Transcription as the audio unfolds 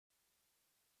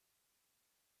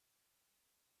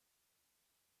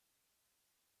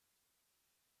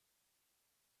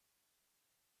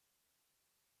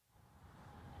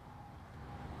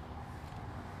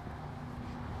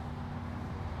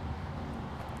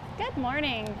Good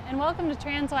morning and welcome to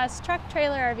Transwest Truck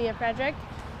Trailer RV of Frederick.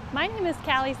 My name is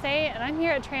Callie Say and I'm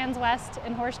here at Transwest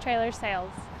in horse trailer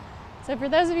sales. So for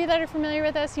those of you that are familiar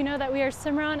with us, you know that we are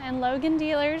Cimarron and Logan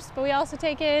dealers, but we also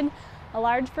take in a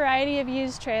large variety of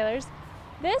used trailers.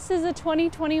 This is a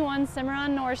 2021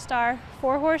 Cimarron Norstar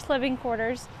 4-horse living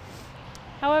quarters.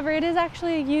 However, it is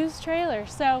actually a used trailer.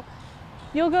 So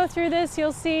you'll go through this,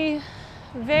 you'll see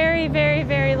very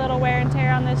little wear and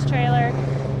tear on this trailer.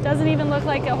 Doesn't even look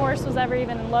like a horse was ever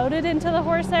even loaded into the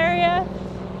horse area.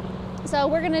 So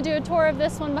we're gonna do a tour of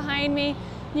this one behind me.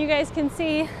 You guys can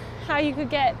see how you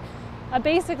could get a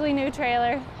basically new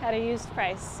trailer at a used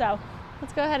price. So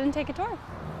let's go ahead and take a tour.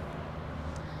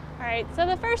 All right, so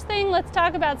the first thing, let's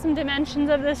talk about some dimensions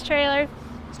of this trailer.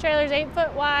 This trailer is 8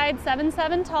 foot wide,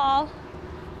 7'7" tall,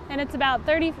 and it's about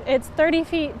 30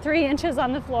 feet 3 inches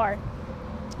on the floor.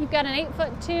 You've got an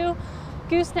 8'2"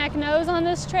 gooseneck nose on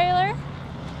this trailer.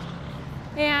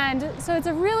 And so it's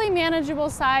a really manageable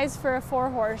size for a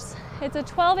 4-horse. It's a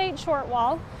 12/8 short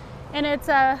wall, and it's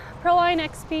a Proline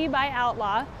XP by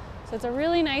Outlaw. So it's a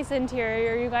really nice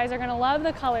interior. You guys are gonna love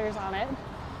the colors on it.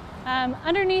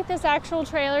 Underneath this actual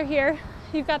trailer here,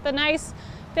 you've got the nice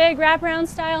big wraparound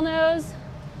style nose.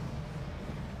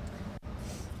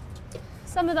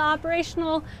 Some of the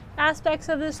operational aspects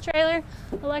of this trailer: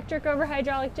 electric over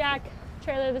hydraulic jack.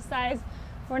 Trailer this size,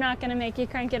 we're not gonna make you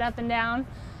crank it up and down.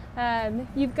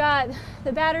 You've got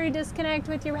the battery disconnect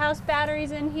with your house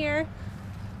batteries in here.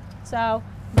 So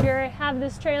if you have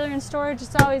this trailer in storage,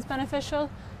 it's always beneficial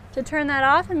to turn that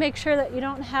off and make sure that you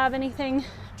don't have anything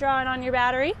drawing on your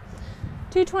battery.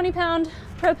 2 20-pound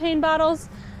propane bottles.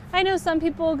 I know some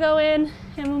people will go in,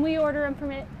 and when we order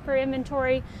them for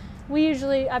inventory, we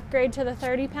usually upgrade to the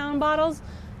 30-pound bottles.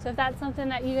 So if that's something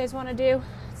that you guys want to do,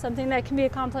 something that can be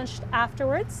accomplished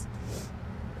afterwards.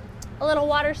 A little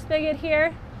water spigot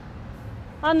here.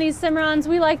 On these Cimarrons,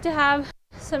 we like to have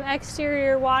some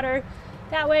exterior water.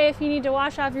 That way, if you need to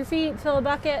wash off your feet, fill a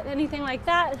bucket, anything like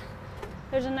that,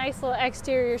 there's a nice little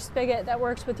exterior spigot that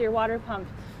works with your water pump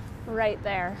right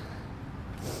there.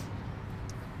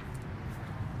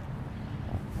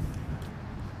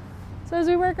 So as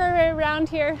we work our way around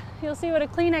here, you'll see what a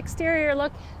clean exterior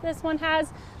look this one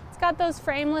has. It's got those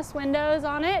frameless windows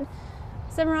on it.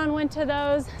 Cimarron went to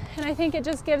those, and I think it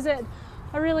just gives it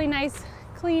a really nice,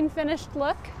 clean, finished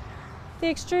look. The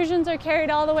extrusions are carried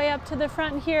all the way up to the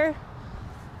front here.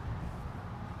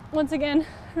 Once again,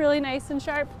 really nice and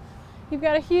sharp. You've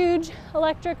got a huge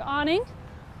electric awning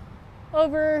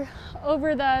over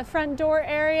the front door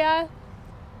area,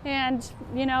 and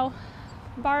you know,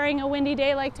 barring a windy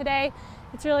day like today,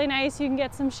 it's really nice. You can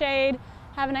get some shade,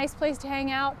 have a nice place to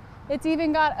hang out. It's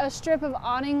even got a strip of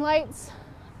awning lights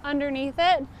underneath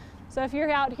it. So if you're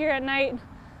out here at night,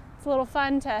 it's a little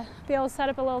fun to be able to set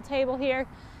up a little table here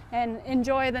and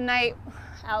enjoy the night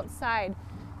outside.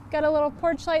 Got a little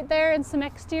porch light there and some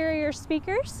exterior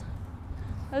speakers.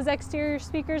 Those exterior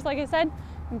speakers, like I said,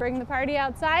 can bring the party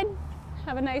outside.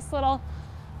 Have a nice little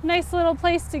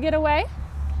place to get away.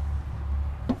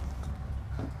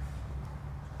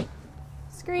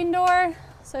 Screen door,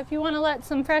 so if you want to let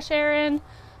some fresh air in,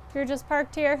 if you're just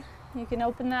parked here, you can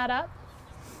open that up.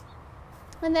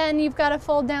 And then you've got a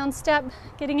fold down step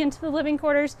getting into the living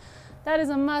quarters. That is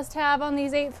a must have on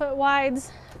these 8 foot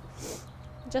wides.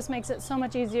 It just makes it so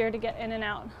much easier to get in and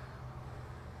out.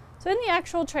 So in the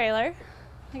actual trailer,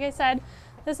 like I said,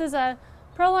 this is a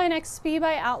Proline XP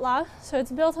by Outlaw. So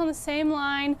it's built on the same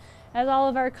line as all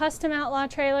of our custom Outlaw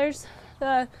trailers.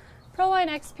 The Proline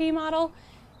XP model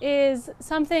is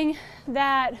something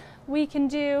that we can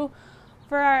do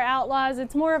for our Outlaws.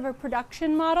 It's more of a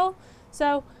production model.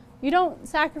 So you don't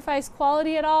sacrifice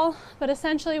quality at all, but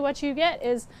essentially what you get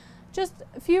is just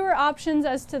fewer options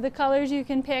as to the colors you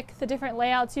can pick, the different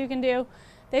layouts you can do.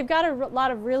 They've got a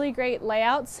lot of really great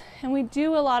layouts, and we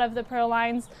do a lot of the Pro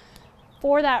lines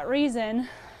for that reason,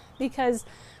 because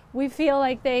we feel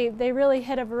like they really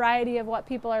hit a variety of what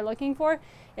people are looking for.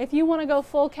 If you want to go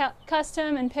full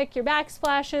custom and pick your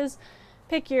backsplashes,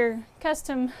 pick your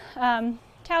custom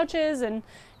couches and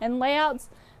layouts,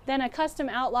 then a custom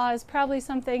Outlaw is probably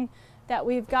something that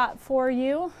we've got for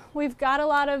you. We've got a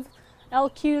lot of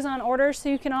LQs on order, so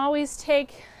you can always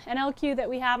take an LQ that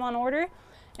we have on order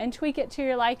and tweak it to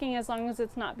your liking as long as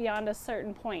it's not beyond a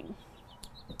certain point.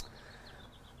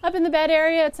 Up in the bed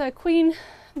area, it's a queen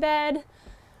bed.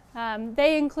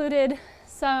 They included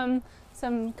some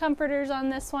comforters on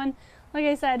this one. Like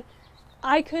I said,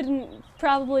 I couldn't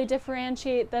probably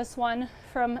differentiate this one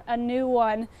from a new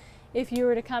one if you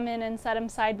were to come in and set them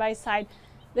side by side.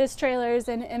 This trailer is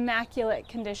in immaculate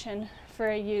condition for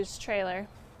a used trailer.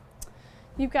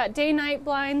 You've got day-night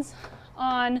blinds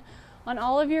on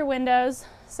all of your windows.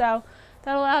 So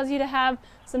that allows you to have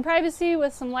some privacy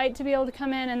with some light to be able to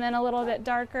come in, and then a little bit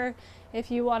darker if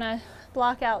you want to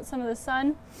block out some of the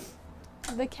sun.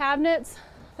 The cabinets,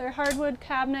 they're hardwood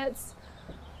cabinets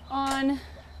on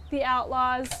the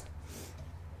Outlaws.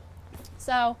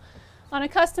 So on a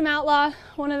custom Outlaw,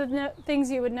 one of the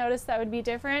things you would notice that would be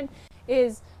different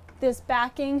is this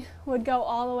backing would go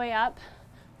all the way up.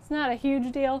 It's not a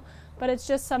huge deal, but it's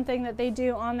just something that they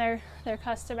do on their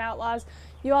custom Outlaws.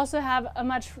 You also have a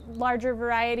much larger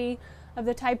variety of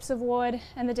the types of wood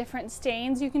and the different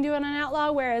stains you can do on an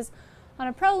Outlaw, whereas on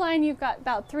a Pro line you've got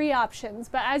about 3 options.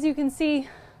 But as you can see,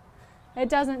 it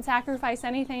doesn't sacrifice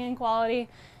anything in quality.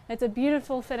 It's a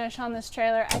beautiful finish on this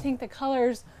trailer. I think the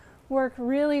colors work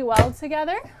really well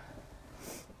together.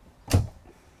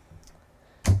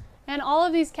 And all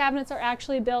of these cabinets are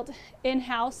actually built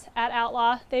in-house at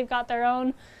Outlaw. They've got their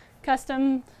own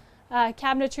custom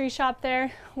cabinetry shop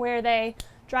there where they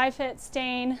dry fit,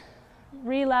 stain,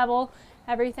 re-level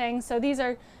everything. So these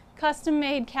are custom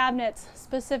made cabinets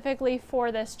specifically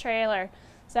for this trailer.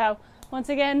 So once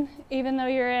again, even though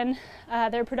you're in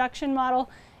their production model,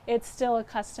 it's still a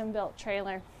custom built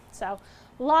trailer. So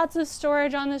lots of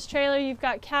storage on this trailer. You've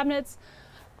got cabinets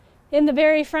in the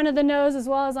very front of the nose as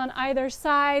well as on either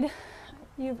side.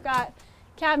 You've got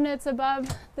cabinets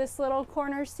above this little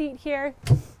corner seat here.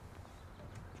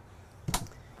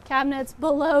 Cabinets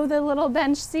below the little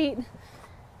bench seat.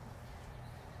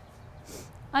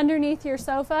 Underneath your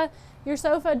sofa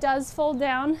does fold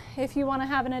down if you want to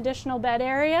have an additional bed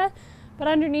area, but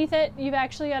underneath it you've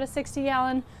actually got a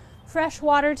 60-gallon fresh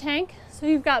water tank, so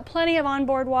you've got plenty of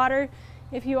onboard water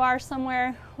if you are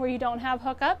somewhere where you don't have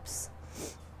hookups.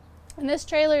 And this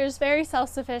trailer is very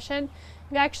self-sufficient.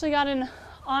 You've actually got an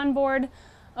onboard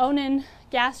Onan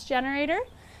gas generator.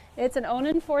 It's an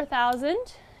Onan 4000,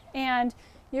 and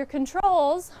your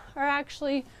controls are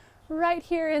actually right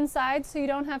here inside, so you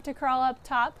don't have to crawl up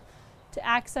top to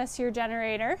access your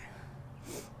generator.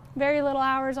 Very little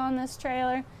hours on this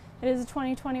trailer. It is a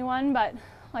 2021, but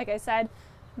like I said,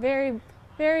 very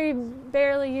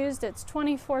barely used. It's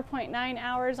 24.9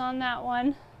 hours on that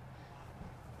one.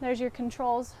 There's your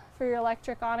controls for your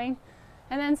electric awning.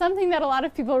 And then something that a lot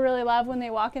of people really love when they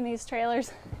walk in these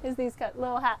trailers is these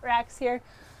little hat racks here.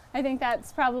 I think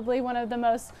that's probably one of the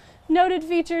most noted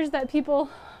features that people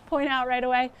point out right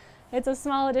away. It's a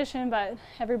small addition, but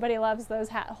everybody loves those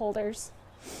hat holders.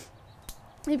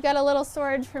 You've got a little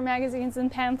storage for magazines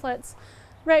and pamphlets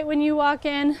right when you walk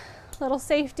in. Little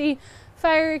safety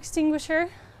fire extinguisher.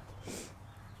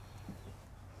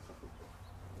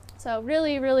 So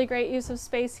really great use of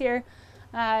space here.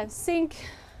 Sink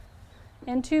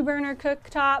and 2-burner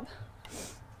cooktop.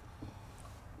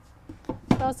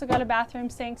 You've also got a bathroom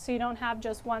sink, so you don't have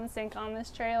just one sink on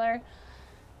this trailer.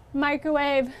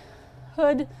 Microwave,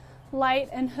 hood light,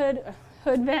 and hood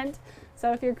vent.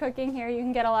 So if you're cooking here, you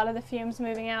can get a lot of the fumes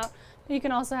moving out. But you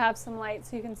can also have some light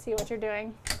so you can see what you're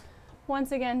doing.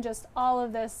 Once again, just all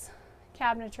of this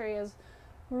cabinetry is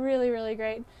really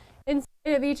great. Inside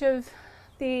of each of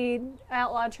the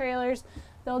Outlaw trailers,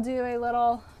 they'll do a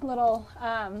little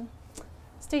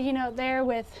sticky note there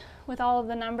with all of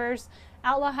the numbers.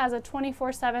 Outlaw has a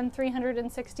 24/7,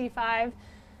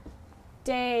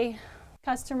 365-day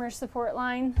customer support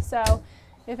line. So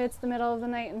if it's the middle of the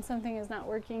night and something is not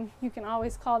working, you can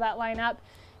always call that line up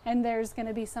and there's going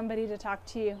to be somebody to talk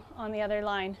to you on the other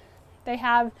line. They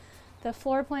have the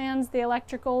floor plans, the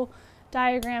electrical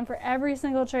diagram for every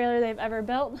single trailer they've ever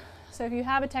built. So if you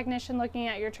have a technician looking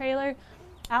at your trailer,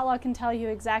 Outlaw can tell you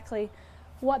exactly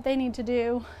what they need to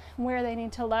do, where they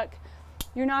need to look.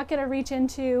 You're not going to reach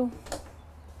into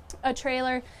a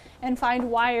trailer and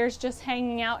find wires just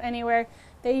hanging out anywhere.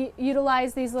 They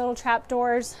utilize these little trap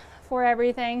doors for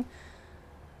everything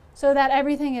so that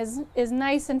everything is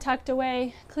nice and tucked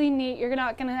away, clean, neat. You're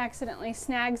not going to accidentally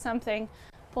snag something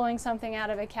pulling something out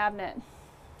of a cabinet.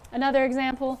 Another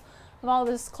example of all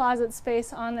this closet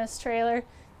space on this trailer.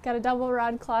 Got a double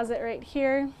rod closet right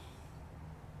here.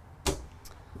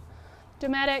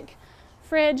 Dometic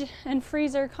fridge and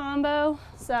freezer combo,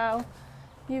 so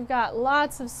you've got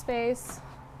lots of space.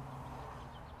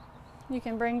 You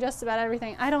can bring just about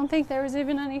everything. I don't think there was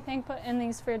even anything put in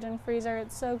these fridge and freezer.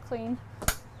 It's so clean.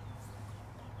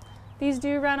 These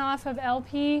do run off of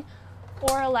LP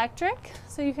or electric,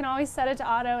 so you can always set it to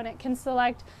auto and it can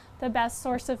select the best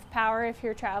source of power if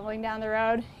you're traveling down the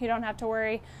road. You don't have to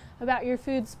worry about your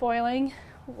food spoiling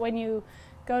when you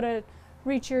go to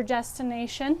reach your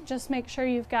destination. Just make sure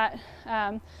you've got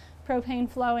propane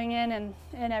flowing in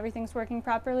and everything's working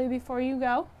properly before you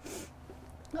go.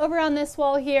 Over on this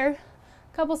wall here,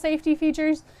 a couple safety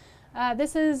features.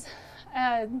 This is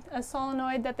a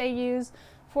solenoid that they use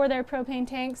for their propane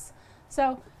tanks.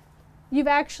 So you've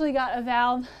actually got a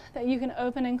valve that you can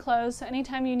open and close. So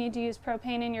anytime you need to use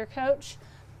propane in your coach,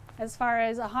 as far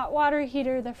as a hot water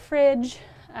heater, the fridge,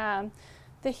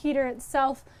 the heater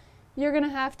itself, you're going to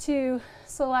have to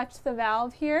select the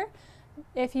valve here.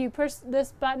 If you push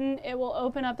this button, it will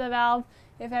open up the valve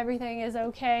if everything is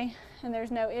okay and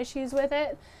there's no issues with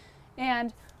it.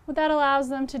 And what that allows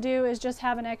them to do is just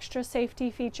have an extra safety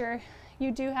feature.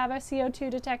 You do have a CO2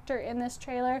 detector in this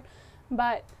trailer,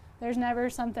 but there's never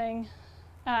something,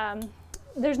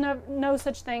 there's no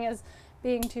such thing as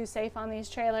being too safe on these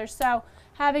trailers. So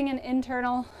having an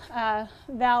internal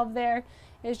valve there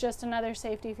is just another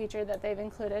safety feature that they've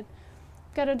included.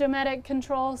 Got a Dometic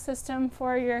control system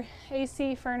for your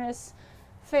AC, furnace,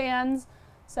 fans.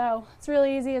 So it's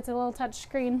really easy. It's a little touch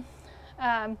screen.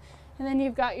 And then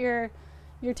you've got your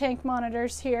tank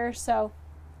monitors here. So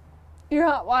your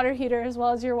hot water heater as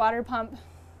well as your water pump.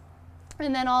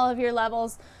 And then all of your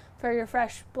levels for your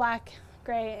fresh, black,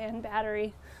 gray, and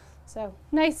battery. So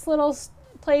nice little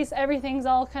place. Everything's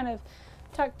all kind of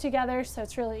tucked together, so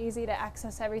it's really easy to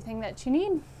access everything that you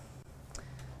need.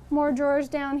 More drawers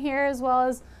down here, as well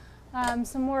as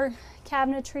some more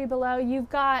cabinetry below. You've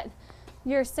got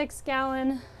your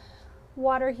 6-gallon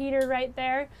water heater right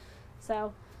there.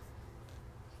 So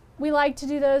we like to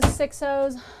do those 6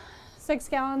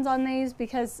 gallons on these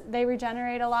because they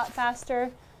regenerate a lot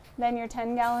faster than your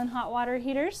 10-gallon hot water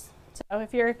heaters. So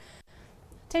if you're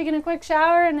taking a quick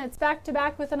shower and it's back to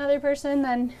back with another person,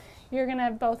 then you're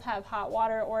gonna both have hot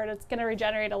water, or it's gonna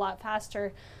regenerate a lot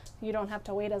faster. You don't have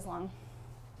to wait as long.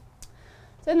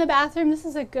 So in the bathroom, this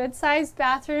is a good sized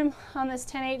bathroom on this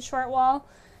 10/8 short wall,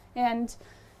 and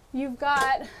you've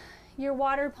got your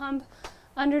water pump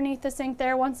underneath the sink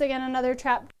there. Once again, another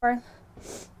trap door.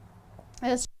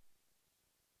 This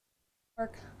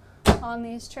work on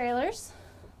these trailers.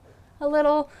 A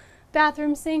little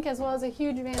bathroom sink as well as a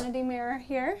huge vanity mirror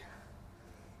here.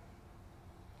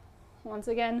 Once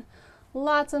again,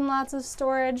 lots and lots of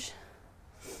storage.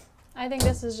 I think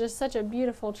this is just such a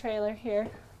beautiful trailer here.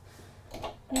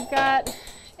 You've got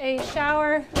a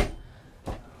shower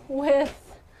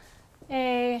with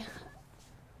a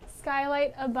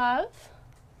skylight above.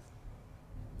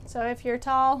 So if you're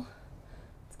tall,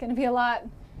 it's going to be a lot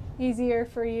easier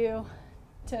for you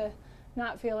to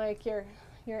not feel like you're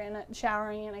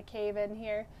showering in a cave in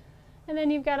here. And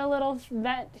then you've got a little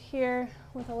vent here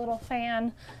with a little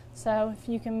fan, so if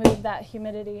you can move that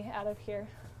humidity out of here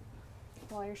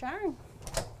while you're showering.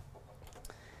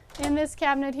 In this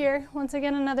cabinet here, once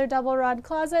again, another double rod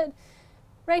closet.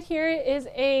 Right here is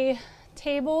a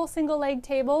table, single leg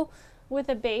table with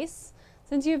a base.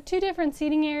 Since you have 2 different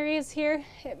seating areas here,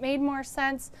 it made more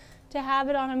sense to have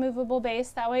it on a movable base.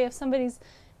 That way if somebody's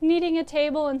needing a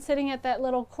table and sitting at that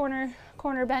little corner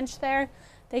bench there,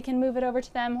 they can move it over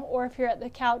to them, or if you're at the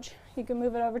couch, you can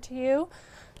move it over to you.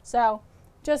 So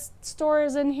just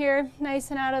stores in here,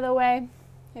 nice and out of the way.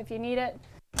 If you need it,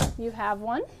 you have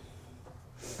one.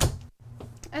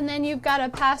 And then you've got a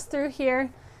pass through here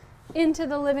into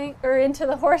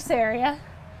the horse area.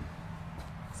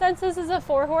 Since this is a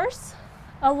 4-horse,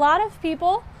 a lot of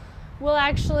people will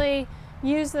actually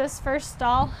use this first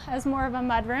stall as more of a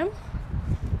mudroom.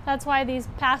 That's why these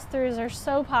pass-throughs are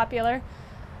so popular.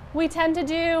 We tend to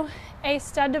do a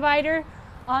stud divider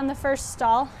on the first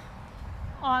stall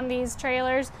on these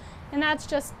trailers, and that's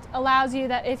just allows you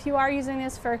that if you are using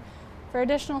this for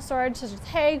additional storage, such as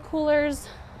hay, coolers,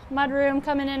 mudroom,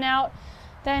 come in and out,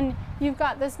 then you've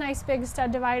got this nice big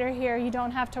stud divider here. You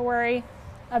don't have to worry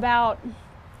about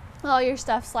all your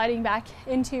stuff sliding back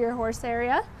into your horse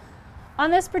area. On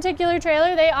this particular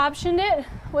trailer, they optioned it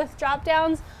with drop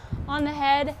downs on the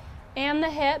head and the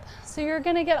hip, so you're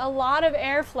going to get a lot of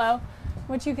airflow,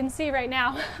 which you can see right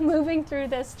now moving through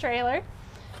this trailer.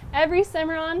 Every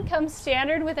Cimarron comes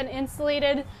standard with an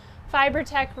insulated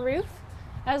FiberTech roof,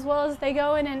 as well as they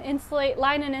go in and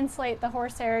line and insulate the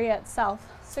horse area itself.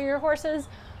 So your horses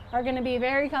are going to be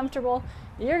very comfortable.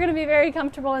 You're going to be very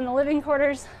comfortable in the living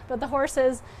quarters, but the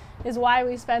horses is why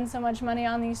we spend so much money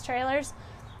on these trailers.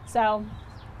 So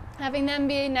having them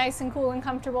be nice and cool and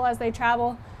comfortable as they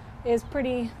travel is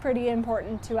pretty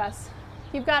important to us.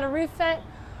 You've got a roof vent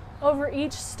over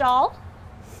each stall,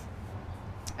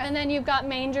 and then you've got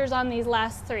mangers on these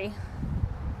last 3.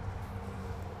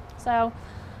 So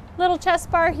little chest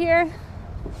bar here.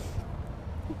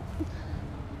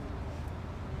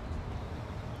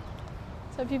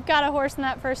 So if you've got a horse in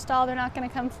that first stall, they're not going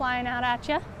to come flying out at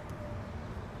you.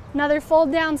 Another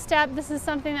fold down step. This is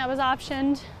something that was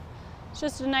optioned. It's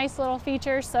just a nice little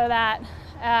feature so that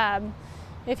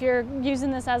if you're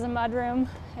using this as a mudroom,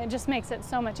 it just makes it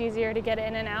so much easier to get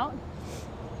in and out.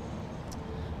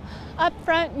 Up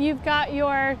front, you've got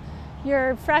your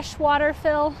fresh water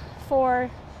fill for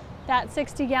that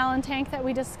 60-gallon tank that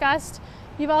we discussed.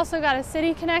 You've also got a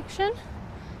city connection.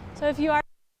 So if you are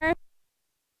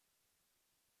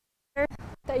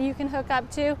that you can hook up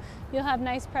to, you'll have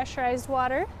nice pressurized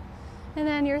water. And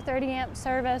then your 30-amp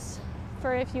service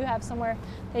for if you have somewhere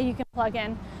that you can plug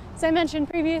in. As I mentioned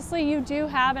previously, you do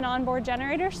have an onboard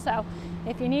generator, so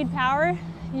if you need power,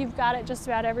 you've got it just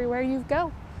about everywhere you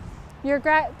go. Your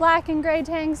black and gray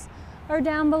tanks are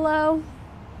down below,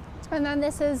 and then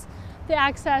this is the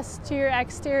access to your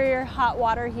exterior hot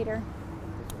water heater.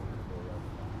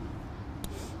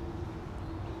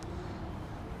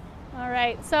 All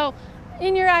right, so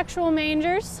in your actual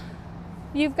mangers,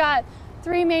 you've got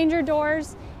 3 manger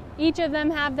doors. Each of them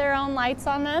have their own lights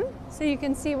on them, so you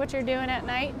can see what you're doing at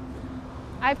night.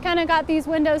 I've kind of got these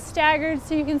windows staggered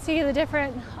so you can see the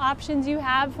different options you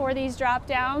have for these drop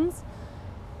downs.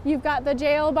 You've got the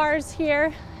jail bars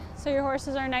here, so your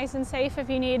horses are nice and safe if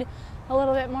you need a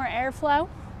little bit more airflow.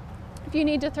 If you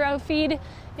need to throw feed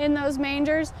in those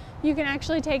mangers, you can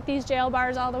actually take these jail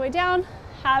bars all the way down,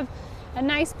 have a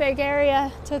nice big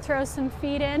area to throw some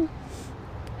feed in,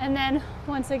 and then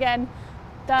once again,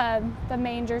 the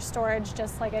manger storage,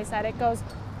 just like I said, it goes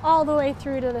all the way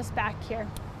through to this back here.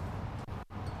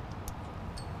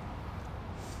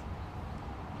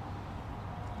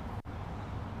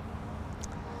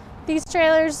 These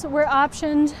trailers were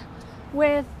optioned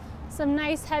with some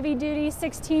nice heavy duty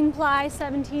 16-ply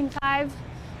 17.5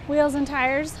 wheels and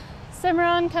tires.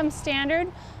 Cimarron comes standard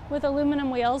with aluminum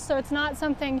wheels, so it's not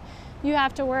something you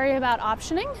have to worry about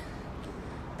optioning.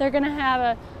 They're going to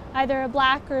have either a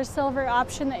black or a silver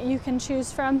option that you can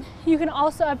choose from. You can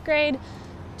also upgrade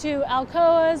to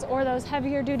Alcoas or those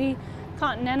heavier duty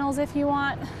Continentals if you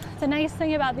want. The nice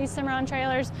thing about these Cimarron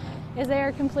trailers is they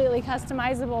are completely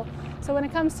customizable. So when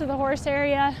it comes to the horse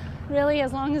area, really,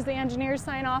 as long as the engineers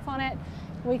sign off on it,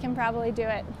 we can probably do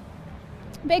it.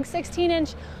 Big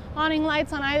 16-inch awning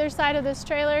lights on either side of this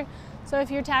trailer. So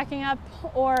if you're tacking up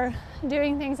or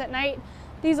doing things at night,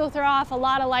 these will throw off a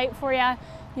lot of light for you.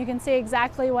 You can see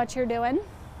exactly what you're doing.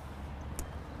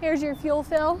 Here's your fuel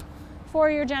fill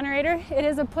for your generator. It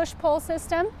is a push-pull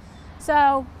system.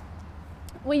 So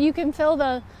you can fill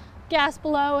the gas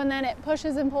below and then it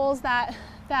pushes and pulls that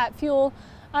fuel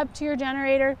up to your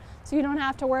generator, so you don't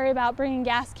have to worry about bringing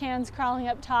gas cans crawling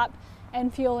up top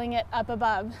and fueling it up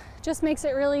above. Just makes it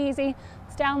really easy.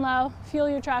 It's down low, fuel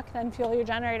your truck, then fuel your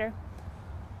generator.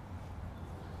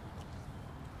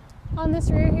 On this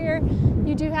rear here,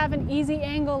 you do have an easy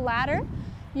angle ladder.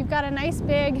 You've got a nice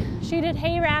big sheeted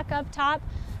hay rack up top,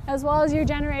 as well as your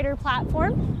generator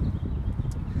platform.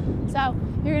 So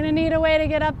you're gonna need a way to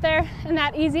get up there, and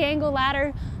that easy angle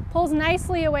ladder pulls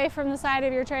nicely away from the side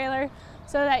of your trailer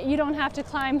so that you don't have to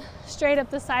climb straight up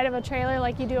the side of a trailer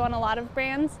like you do on a lot of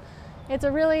brands. It's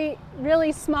a really,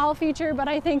 really small feature, but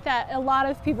I think that a lot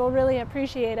of people really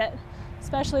appreciate it,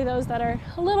 especially those that are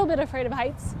a little bit afraid of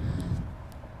heights.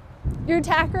 Your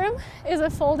tack room is a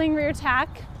folding rear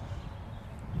tack.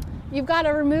 You've got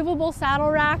a removable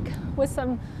saddle rack with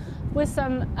some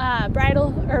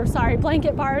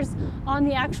blanket bars on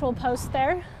the actual post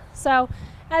there. So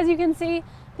as you can see,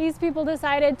 these people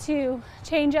decided to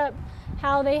change up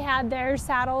how they had their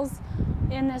saddles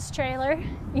in this trailer.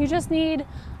 You just need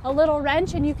a little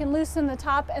wrench and you can loosen the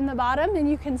top and the bottom, and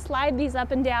you can slide these up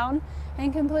and down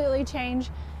and completely change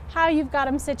how you've got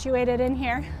them situated in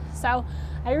here. So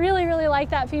I really, really like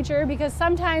that feature, because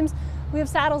sometimes we have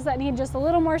saddles that need just a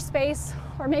little more space,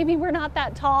 or maybe we're not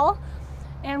that tall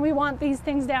and we want these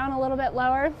things down a little bit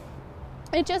lower.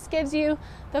 It just gives you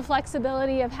the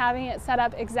flexibility of having it set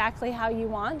up exactly how you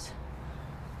want.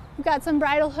 We've got some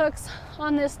bridle hooks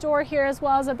on this door here, as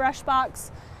well as a brush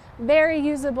box. Very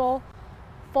usable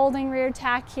folding rear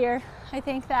tack here. I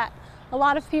think that a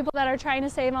lot of people that are trying to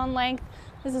save on length,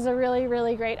 this is a really,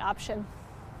 really great option.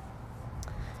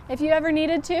 If you ever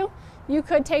needed to, you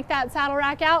could take that saddle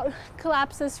rack out,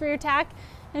 collapse this rear tack,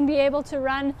 and be able to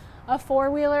run a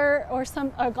four-wheeler or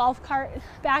a golf cart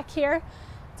back here.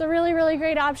 It's a really, really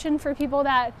great option for people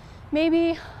that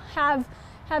maybe have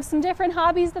some different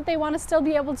hobbies that they want to still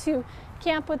be able to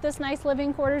camp with this nice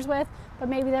living quarters with, but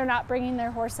maybe they're not bringing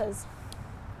their horses.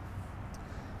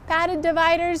 Padded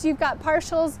dividers, you've got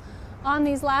partials on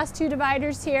these last two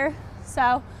dividers here.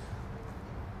 So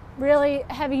really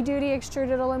heavy duty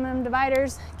extruded aluminum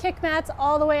dividers, kick mats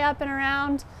all the way up and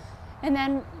around, and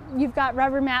then you've got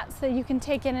rubber mats that you can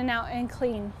take in and out and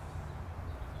clean.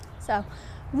 So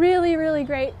really, really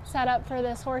great setup for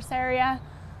this horse area.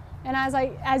 And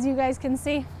as you guys can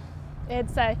see,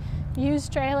 it's a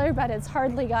used trailer, but it's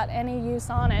hardly got any use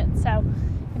on it. So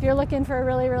if you're looking for a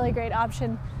really, really great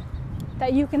option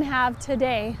that you can have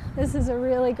today, this is a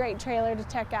really great trailer to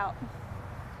check out.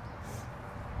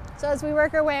 So as we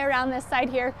work our way around this side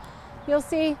here, you'll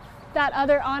see that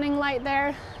other awning light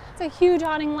there. It's a huge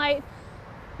awning light,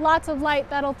 lots of light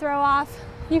that'll throw off.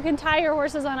 You can tie your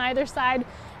horses on either side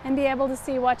and be able to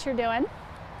see what you're doing.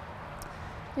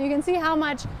 You can see how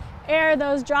much air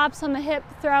those drops on the hip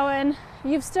throw in.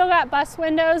 You've still got bus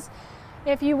windows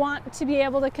if you want to be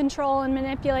able to control and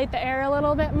manipulate the air a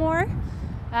little bit more.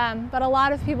 But a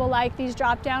lot of people like these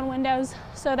drop down windows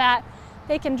so that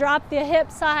they can drop the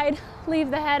hip side,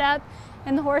 leave the head up,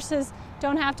 and the horses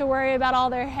don't have to worry about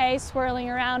all their hay swirling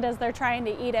around as they're trying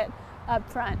to eat it up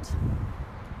front.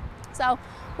 So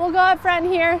we'll go up front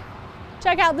here,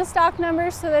 check out the stock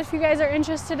numbers so that if you guys are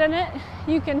interested in it,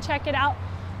 you can check it out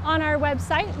on our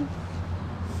website.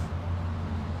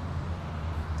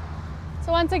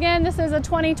 So once again, this is a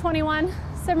 2021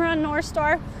 Cimarron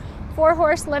Norstar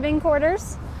 4-horse living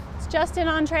quarters. It's just in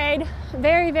on trade,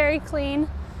 very, very clean.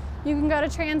 You can go to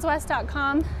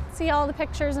transwest.com, see all the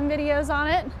pictures and videos on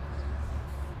it.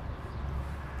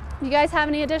 If you guys have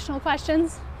any additional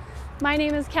questions, my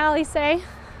name is Callie Say.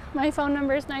 My phone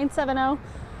number is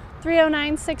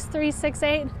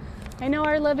 970-309-6368. I know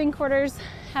our living quarters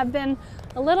have been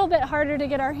a little bit harder to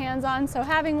get our hands on, so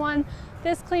having one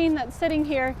this clean that's sitting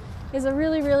here is a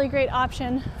really, really great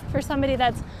option for somebody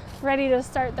that's ready to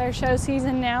start their show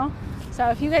season now. So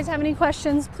if you guys have any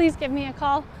questions, please give me a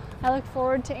call. I look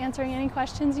forward to answering any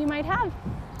questions you might have.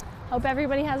 Hope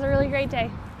everybody has a really great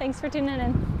day. Thanks for tuning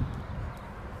in.